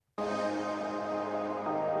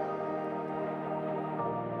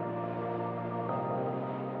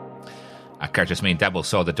Curtis Main double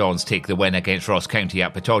saw the Dons take the win against Ross County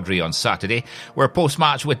at Pittodrie on Saturday. We're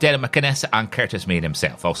post-match with Derek McInnes and Curtis Main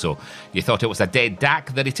himself. Also, you thought it was a dead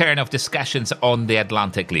duck, the return of discussions on the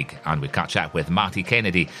Atlantic League. And we catch up with Matty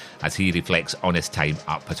Kennedy as he reflects on his time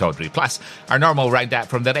at Pittodrie. Plus, our normal roundup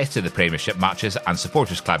from the rest of the Premiership matches and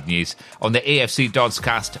Supporters Club news on the AFC Dons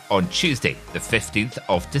cast on Tuesday, the 15th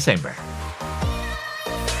of December.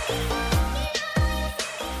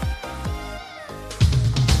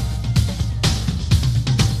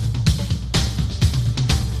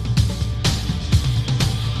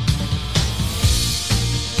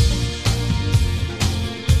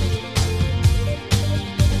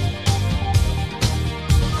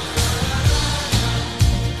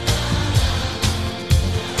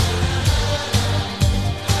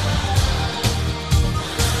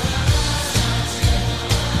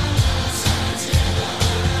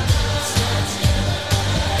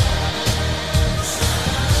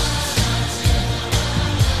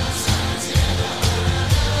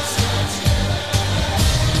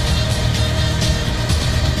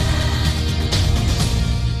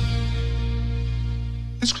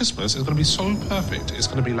 Christmas is going to be so perfect. It's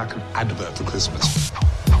going to be like an advert for Christmas.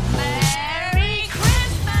 Merry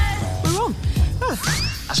Christmas! We're on.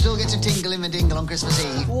 Oh. I still get to tingle in my dingle on Christmas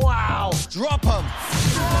Eve. Wow! Drop 'em!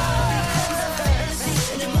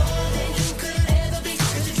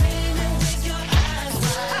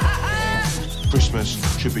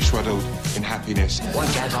 Christmas should be swaddled in happiness.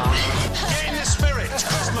 Whatever. Get in the spirit.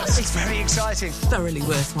 Christmas. It's very exciting. Thoroughly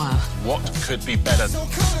worthwhile. What could be better?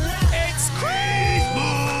 It's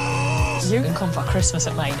Christmas! You can come for Christmas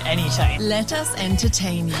at mine anytime. Let us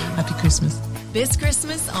entertain you. Happy Christmas. This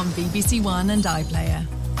Christmas on BBC One and iPlayer.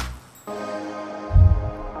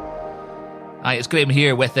 Hi, it's Graham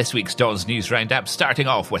here with this week's Dons News Roundup, starting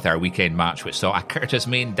off with our weekend match, which saw a Curtis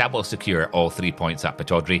Main double secure all 3 points at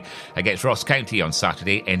Pittodrie against Ross County on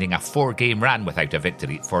Saturday, ending a 4-game run without a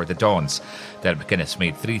victory for the Dons. Derek McInnes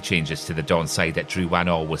made 3 changes to the Dons side that drew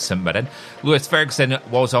 1-1 with St Mirren. Lewis Ferguson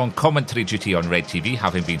was on commentary duty on Red TV,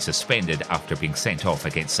 having been suspended after being sent off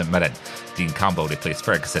against St Mirren. Dean Campbell replaced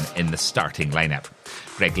Ferguson in the starting lineup.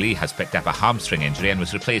 Greg Lee has picked up a hamstring injury and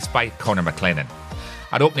was replaced by Connor McLennan.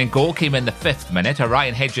 Our opening goal came in the 5th minute. A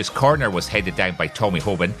Ryan Hedges corner was headed down by Tommy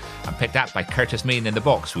Hoban and picked up by Curtis Main in the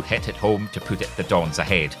box, who hit it home to put the Dons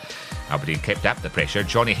ahead. Aberdeen kept up the pressure.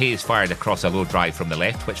 Johnny Hayes fired across a low drive from the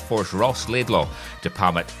left, which forced Ross Laidlaw to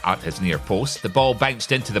palm it at his near post. The ball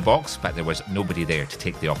bounced into the box, but there was nobody there to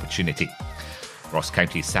take the opportunity. Ross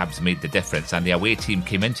County subs made the difference, and the away team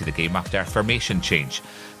came into the game after a formation change.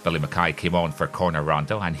 Billy Mackay came on for Conor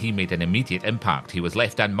Randall and he made an immediate impact. He was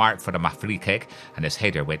left unmarked for a free kick and his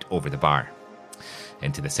header went over the bar.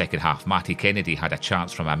 Into the second half, Matty Kennedy had a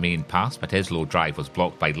chance from a main pass, but his low drive was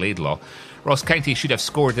blocked by Laidlaw. Ross County should have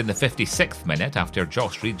scored in the 56th minute after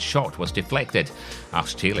Josh Reed's shot was deflected.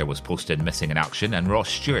 Ash Taylor was posted missing in action and Ross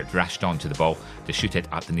Stewart rushed onto the ball to shoot it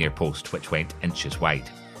at the near post, which went inches wide.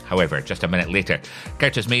 However, just a minute later,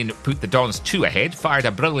 Curtis Main put the Dons 2 ahead, fired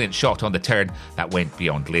a brilliant shot on the turn that went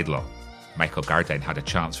beyond Laidlaw. Michael Gardyne had a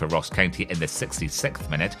chance for Ross County in the 66th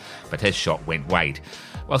minute, but his shot went wide.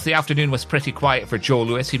 Whilst the afternoon was pretty quiet for Joe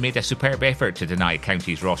Lewis, he made a superb effort to deny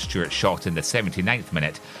County's Ross Stewart shot in the 79th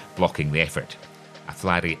minute, blocking the effort. A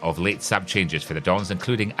flurry of late sub-changes for the Dons,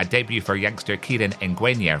 including a debut for youngster Kieran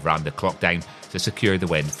Ngwenya, ran the clock down to secure the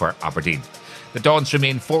win for Aberdeen. The Dons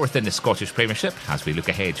remain 4th in the Scottish Premiership as we look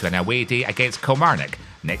ahead to an away day against Kilmarnock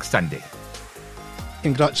next Sunday.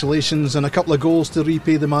 Congratulations, and a couple of goals to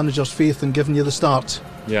repay the manager's faith in giving you the start.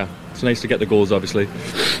 Yeah, it's nice to get the goals, obviously.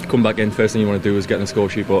 Come back in, first thing you want to do is get in the score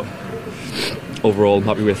sheet, but overall I'm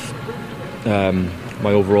happy with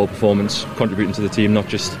my overall performance, contributing to the team, not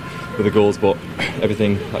just with the goals but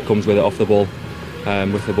everything that comes with it, off the ball,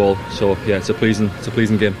 with the ball. So yeah, it's a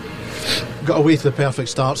pleasing game. Got away to the perfect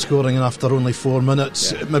start, scoring after only 4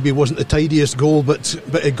 minutes. Yeah. It maybe wasn't the tidiest goal, but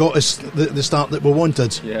it got us the start that we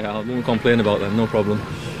wanted. Yeah, I won't complain about them, no problem.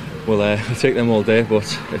 We'll take them all day,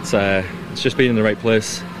 but it's just being in the right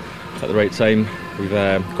place at the right time. We've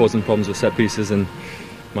caused them problems with set pieces and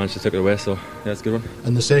managed to take it away, so yeah, it's a good one.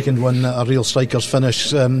 And the second one, a real striker's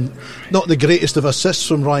finish. Not the greatest of assists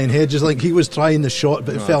from Ryan Hedges. I think he was trying the shot,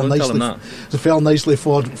 but it fell nicely. It fell nicely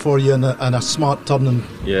for you, and a smart turn and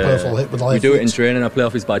powerful hit with the left. We do it in training. I play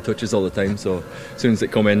off his bad touches all the time, so as soon as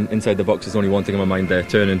it come inside the box, there's only one thing in my mind there: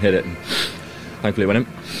 turn and hit it. And thankfully win him.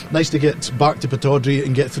 Nice to get back to Pittodrie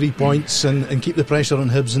and get 3 points and keep the pressure on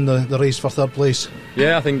Hibs in the race for third place.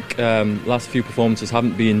 Yeah, I think last few performances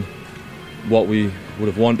haven't been what we would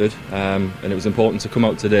have wanted, and it was important to come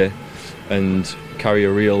out today and carry a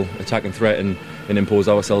real attacking threat and impose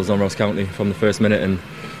ourselves on Ross County from the first minute, and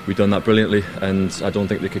we've done that brilliantly, and I don't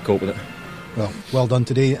think they could cope with it. Well done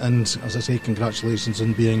today, and as I say, congratulations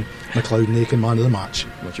on being McLeod and Aiken man of the match.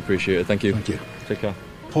 Much appreciated. Thank you. Thank you. Take care.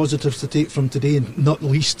 Positives to take from today, not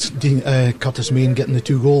least Curtis Main getting the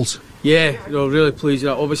 2 goals. Yeah, really pleased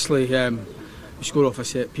with that. Obviously, we scored off a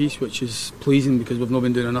set piece, which is pleasing because we've not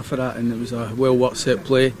been doing enough of that, and it was a well worked set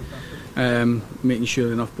play, making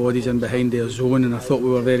sure enough bodies in behind their zone, and I thought we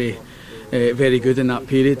were very good in that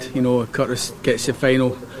period. Curtis gets the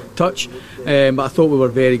final touch, but I thought we were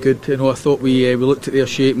very good. I thought we looked at their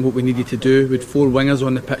shape and what we needed to do. We had 4 wingers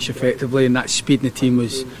on the pitch effectively, and that speed in the team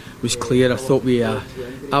was clear. I thought we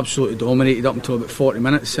absolutely dominated up until about 40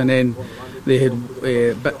 minutes, and then they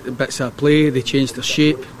had bits of play. They changed their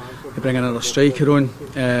shape. They bring another striker on,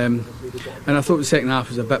 and I thought the second half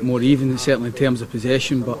was a bit more even, certainly in terms of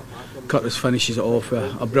possession, but Curtis finishes it off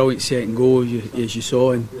with a brilliant second goal, as you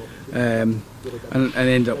saw, and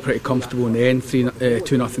ended up pretty comfortable in the end,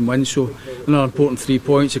 2-0 win. So another important 3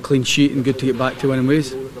 points, a clean sheet, and good to get back to winning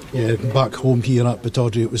ways. Yeah, back home here at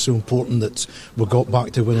Pittodrie, it was so important that we got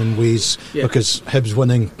back to winning ways, because Hibs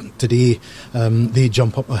winning today, they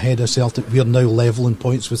jump up ahead of Celtic. We're now level in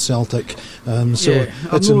points with Celtic, so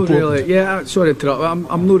it's important. Sorry to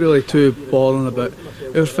interrupt. I'm not really too boring about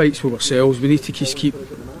our fights with ourselves. We need to just keep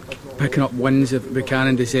picking up wins if we can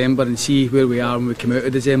in December and see where we are when we come out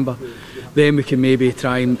of December. Then we can maybe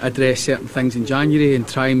try and address certain things in January and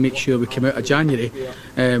try and make sure we come out of January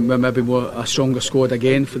with maybe a stronger squad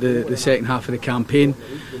again for the second half of the campaign.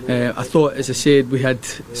 I thought, as I said, we had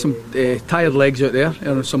some tired legs out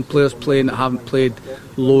there. Some players playing that haven't played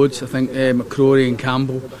loads. I think McCrory and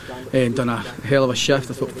Campbell done a hell of a shift.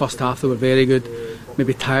 I thought first half they were very good.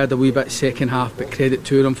 Maybe tired a wee bit second half, but credit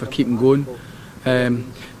to them for keeping going.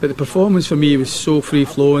 But the performance for me was so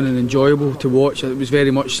free-flowing and enjoyable to watch. It was very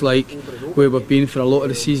much like where we've been for a lot of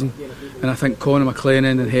the season, and I think Conor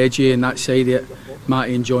McLennan and Hedgie and that side of it,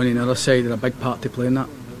 Matty and Johnny on the other side, are a big part to playing that.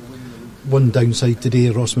 One downside today,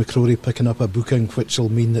 Ross McCrory picking up a booking, which will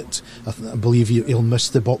mean that I believe he'll miss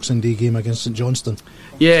the Boxing Day game against St Johnstone.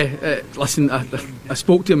 Yeah, listen, I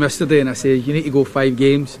spoke to him yesterday and I said, you need to go 5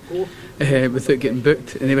 games without getting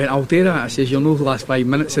booked, and he went, I'll do that. I says, you'll know the last 5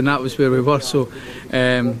 minutes, and that was where we were. So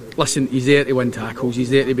listen, he's there to win tackles,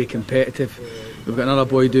 he's there to be competitive. We've got another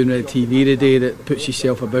boy doing the TV today that puts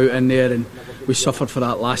himself about in there, and we suffered for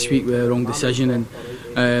that last week with the wrong decision, and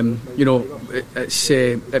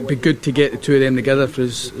it'd be good to get the 2 of them together for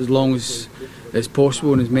as long as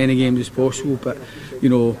possible and as many games as possible. But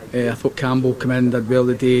I thought Campbell come in, did well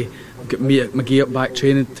today, got McGee up back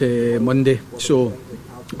training to Monday, so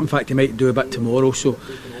in fact he might do a bit tomorrow. So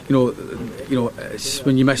it's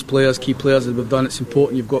when you miss players, key players as we've done, it's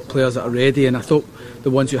important you've got players that are ready, and I thought the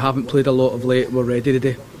ones who haven't played a lot of late were ready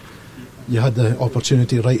today. You had the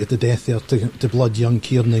opportunity right at the death there to blood young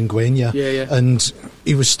Kieran and Gwenya, and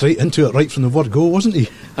he was straight into it right from the word go, wasn't he?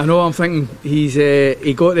 I know, I'm thinking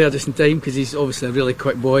he got there just in time because he's obviously a really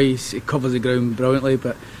quick boy. He covers the ground brilliantly,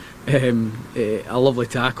 but a lovely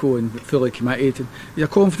tackle and fully committed. And he's a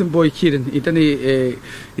confident boy, Kieran. He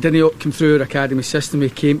didn't come through our academy system. He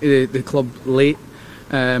came to the club late,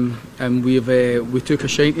 and we took a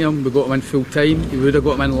shine to him. We got him in full time. We would have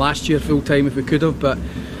got him in last year full time if we could have, but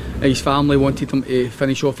his family wanted him to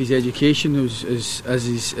finish off his education, as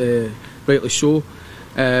is rightly so.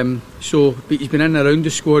 But he's been in and around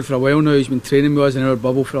the squad for a while now. He's been training with us in our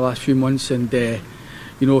bubble for the last few months, and he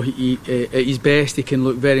at his best he can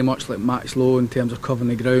look very much like Max Lowe in terms of covering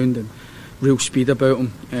the ground and real speed about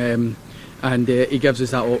him. And he gives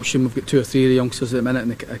us that option. We've got 2 or 3 of the youngsters at the minute in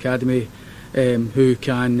the academy who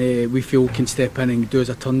we feel can step in and do us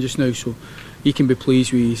a turn just now. So he can be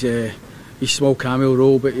pleased with his small cameo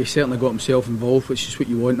role, but he certainly got himself involved, which is what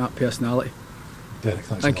you want, that personality. Derek,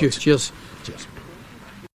 thanks. Thank you. Cheers. Cheers.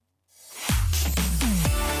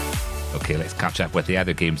 Okay, let's catch up with the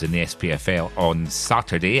other games in the SPFL on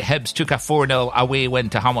Saturday. Hibs took a 4-0 away win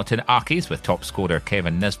to Hamilton Accies, with top scorer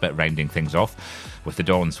Kevin Nisbet rounding things off. With the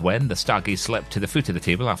Dons win, the Staggies slipped to the foot of the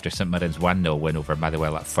table after St Mirren's 1-0 win over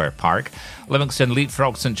Motherwell at Fir Park. Livingston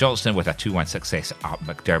leapfrogged St Johnstone with a 2-1 success at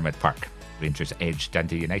McDermott Park. Rangers edged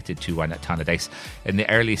Dundee United 2-1 at Tannadice in the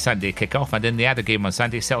early Sunday kick-off, and in the other game on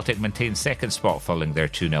Sunday, Celtic maintained second spot following their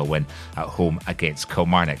 2-0 win at home against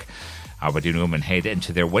Kilmarnock. Aberdeen women head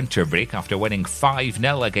into their winter break after winning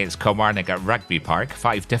 5-0 against Kilmarnock at Rugby Park.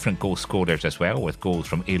 5 different goal scorers as well, with goals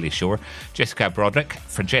from Ailey Shore, Jessica Broderick,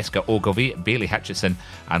 Francesca Ogilvie, Bailey Hutchison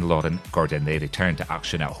and Lauren Gordon. They return to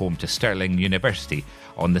action at home to Stirling University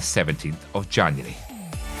on the 17th of January.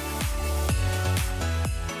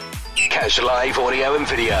 Catch live audio and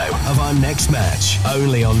video of our next match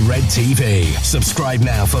only on Red TV. Subscribe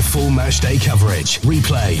now for full Matchday coverage,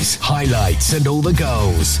 replays, highlights and all the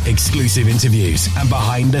goals, exclusive interviews and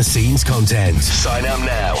behind the scenes content. Sign up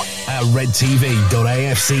now at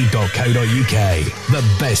redtv.afc.co.uk.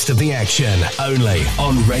 The best of the action only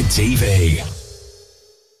on Red TV.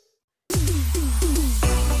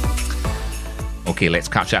 OK, let's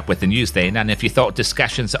catch up with the news then. And if you thought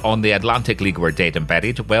discussions on the Atlantic League were dead and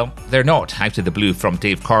buried, well, they're not. Out of the blue from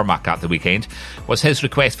Dave Cormack at the weekend was his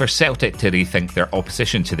request for Celtic to rethink their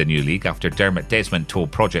opposition to the new league after Dermot Desmond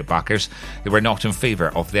told project backers they were not in favour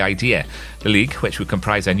of the idea. The league, which would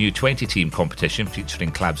comprise a new 20-team competition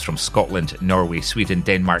featuring clubs from Scotland, Norway, Sweden,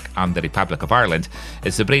 Denmark and the Republic of Ireland,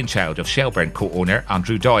 is the brainchild of Shelbourne co-owner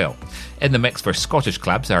Andrew Doyle. In the mix for Scottish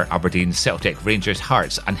clubs are Aberdeen, Celtic, Rangers,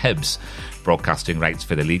 Hearts and Hibs. Broadcasting rights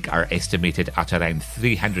for the league are estimated at around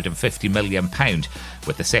 £350 million,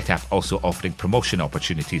 with the setup also offering promotion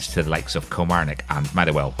opportunities to the likes of Kilmarnock and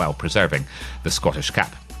Motherwell while preserving the Scottish Cup.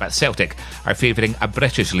 But Celtic are favouring a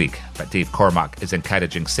British league, but Dave Cormack is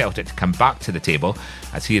encouraging Celtic to come back to the table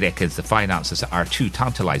as he reckons the finances are too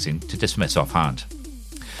tantalising to dismiss offhand.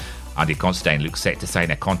 Andy Considine looks set to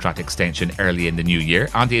sign a contract extension early in the new year.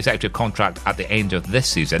 Andy is out of contract at the end of this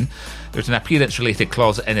season. There's an appearance-related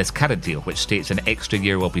clause in his current deal which states an extra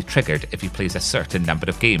year will be triggered if he plays a certain number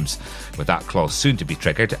of games. With that clause soon to be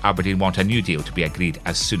triggered, Aberdeen want a new deal to be agreed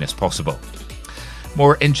as soon as possible.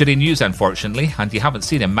 More injury news, unfortunately, and you haven't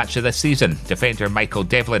seen him much of this season. Defender Michael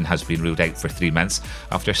Devlin has been ruled out for 3 months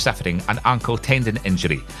after suffering an ankle tendon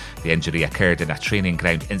injury. The injury occurred in a training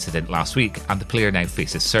ground incident last week and the player now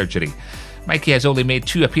faces surgery. Mikey has only made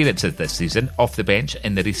 2 appearances this season, off the bench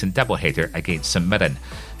in the recent doubleheader against St Mirren.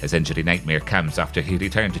 His injury nightmare comes after he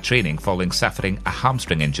returned to training following suffering a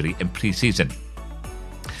hamstring injury in pre-season.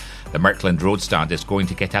 The Mirkland Road stand is going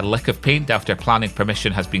to get a lick of paint after planning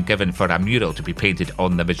permission has been given for a mural to be painted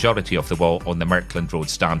on the majority of the wall on the Mirkland Road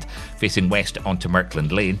stand facing west onto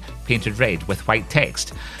Mirkland Lane, painted red with white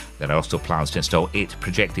text. There are also plans to install 8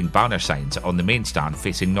 projecting banner signs on the main stand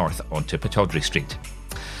facing north onto Pittodrie Street.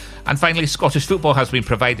 And finally, Scottish football has been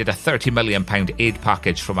provided a £30 million aid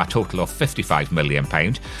package from a total of £55 million.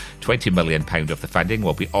 £20 million of the funding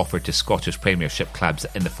will be offered to Scottish Premiership clubs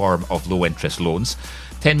in the form of low-interest loans.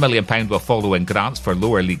 £10 million will follow in grants for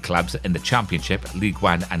lower league clubs in the Championship, League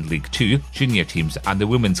 1 and League 2, junior teams and the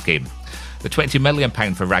women's game. The £20 million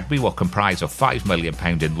for rugby will comprise of £5 million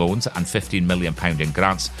in loans and £15 million in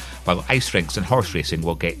grants, while ice rinks and horse racing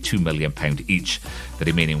will get £2 million each. The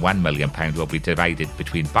remaining £1 million will be divided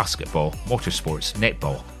between basketball, motorsports,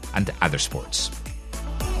 netball and other sports.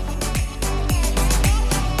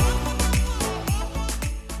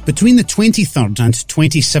 Between the 23rd and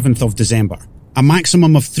 27th of December, a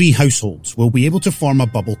maximum of 3 households will be able to form a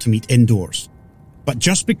bubble to meet indoors. But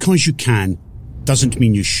just because you can, doesn't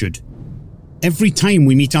mean you should. Every time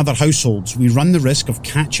we meet other households, we run the risk of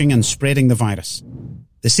catching and spreading the virus.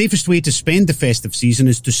 The safest way to spend the festive season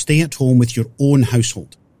is to stay at home with your own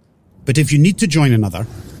household. But if you need to join another,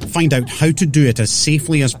 find out how to do it as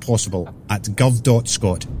safely as possible at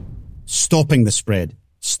gov.scot. Stopping the spread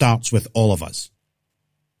starts with all of us.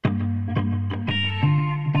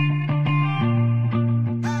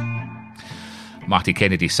 Matty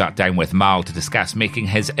Kennedy sat down with Mal to discuss making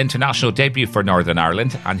his international debut for Northern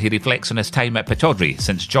Ireland, and he reflects on his time at Pittodrie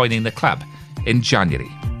since joining the club in January.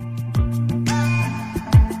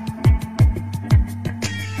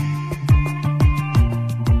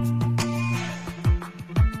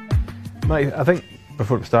 Matty, I think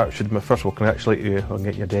before we start, should first of all congratulate you on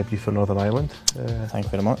getting your debut for Northern Ireland. Thank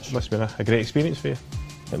you very much. Must have been a great experience for you.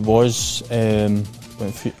 It was. I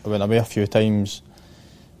went away a few times,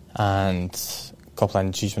 and a couple of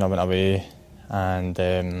injuries when I went away, and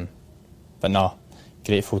but no,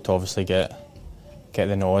 grateful to obviously get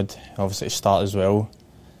the nod, obviously to start as well.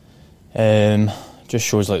 Just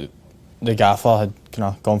shows like the gaffer had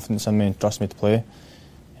kind of confidence in me and trust me to play,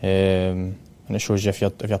 and it shows you if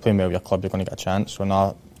you're playing well with your club, you're going to get a chance. So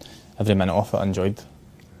now every minute of it I enjoyed.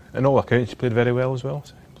 And all accounts, you played very well as well.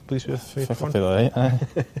 So pleased with your performance. I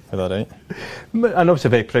played all right. I know it's a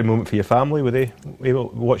very proud moment for your family. Were they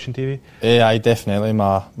watching TV? Aye, definitely.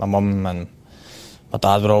 My mum and my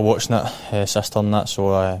dad were all watching it, sister and that.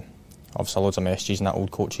 So obviously loads of messages and that,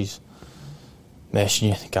 old coaches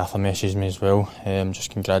messaging, gaffer messages me as well,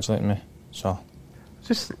 just congratulating me. So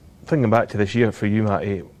just thinking back to this year for you,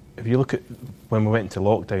 Matty, if you look at when we went into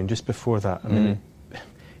lockdown, just before that, I mean,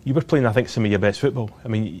 you were playing, I think, some of your best football. I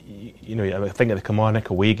mean, you know, I think of the Kilmarnock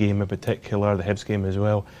away game in particular, the Hibs game as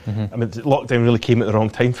well. I mean, lockdown really came at the wrong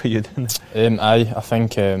time for you, didn't it? I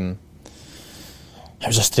think It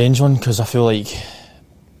was a strange one because I think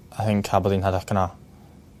Aberdeen had a kind of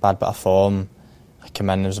bad bit of form. I came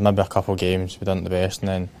in, there was maybe a couple of games we didn't the best, and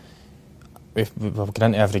then we've gone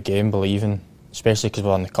into every game believing, especially because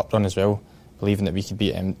we're on the cup run as well, believing that we could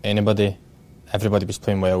beat anybody. Everybody was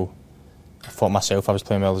playing well. I thought myself I was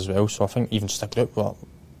playing well as well, so I think even just a group, we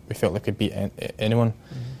felt like we could beat anyone.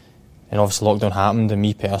 And obviously lockdown happened, and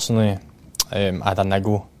me personally, I had a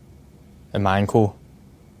niggle in my ankle,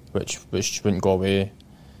 which wouldn't go away,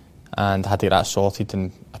 and I had to get that sorted,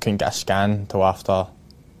 and I couldn't get a scan until after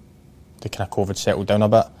the kind of COVID settled down a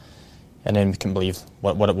bit, and then we couldn't believe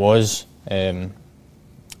what it was.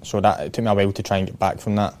 So that it took me a while to try and get back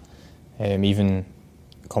from that. Even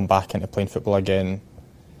come back into playing football again,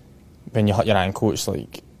 when you hurt your ankle, it's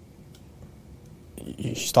like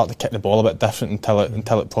you start to kick the ball a bit different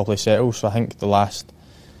until it properly settles. So I think the last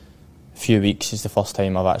few weeks is the first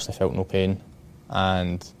time I've actually felt no pain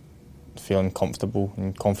and feeling comfortable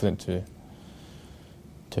and confident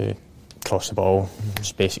to cross the ball,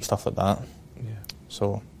 just basic stuff like that. Yeah.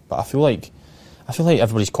 So, but I feel like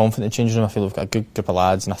everybody's confident in the changing room. I feel we've got a good group of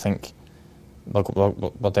lads, and I think we're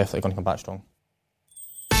definitely going to come back strong.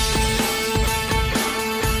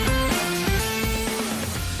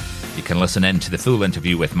 You can listen in to the full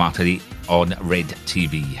interview with Matchday on Red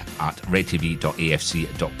TV at redtv.afc.co.uk.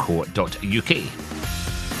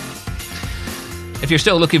 If you're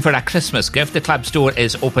still looking for a Christmas gift, the club store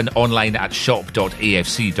is open online at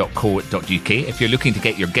shop.afc.co.uk. If you're looking to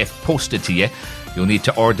get your gift posted to you, you'll need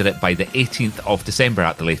to order it by the 18th of December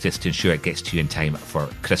at the latest to ensure it gets to you in time for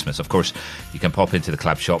Christmas. Of course, you can pop into the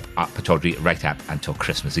club shop at Pittodrie right up until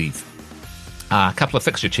Christmas Eve. A couple of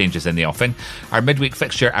fixture changes in the offing. Our midweek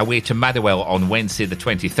fixture away to Motherwell on Wednesday the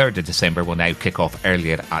 23rd of December will now kick off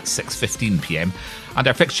earlier at 6:15pm. And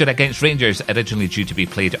our fixture against Rangers, originally due to be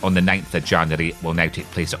played on the 9th of January, will now take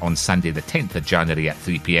place on Sunday the 10th of January at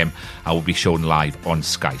 3pm and will be shown live on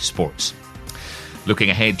Sky Sports.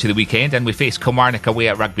 Looking ahead to the weekend, and we face Kilmarnock away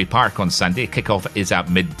at Rugby Park on Sunday. Kick-off is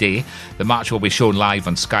at midday. The match will be shown live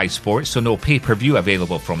on Sky Sports, so no pay-per-view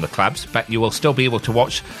available from the clubs, but you will still be able to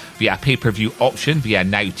watch via a pay-per-view option via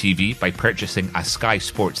Now TV by purchasing a Sky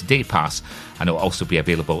Sports Day Pass, and it will also be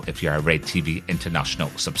available if you're a Red TV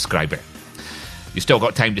International subscriber. You've still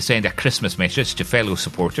got time to send a Christmas message to fellow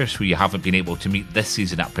supporters who you haven't been able to meet this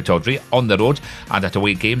season at Pittodrie, on the road and at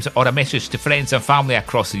away games, or a message to friends and family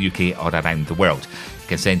across the UK or around the world. You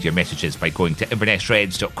can send your messages by going to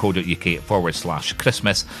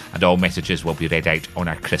invernessreds.co.uk/Christmas, and all messages will be read out on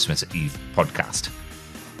our Christmas Eve podcast.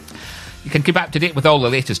 You can keep up to date with all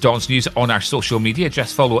the latest Dons news on our social media.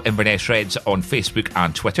 Just follow Inverness Reds on Facebook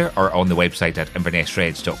and Twitter, or on the website at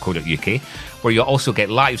invernessreds.co.uk, where you'll also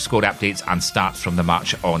get live score updates and stats from the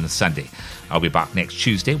match on Sunday. I'll be back next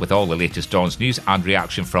Tuesday with all the latest Dons news and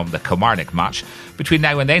reaction from the Kilmarnock match. Between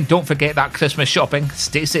now and then, don't forget that Christmas shopping,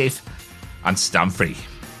 stay safe and stand free.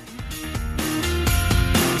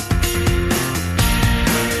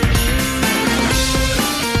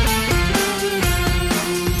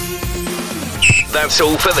 That's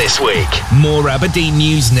all for this week. More Aberdeen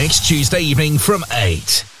news next Tuesday evening from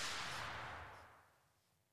 8.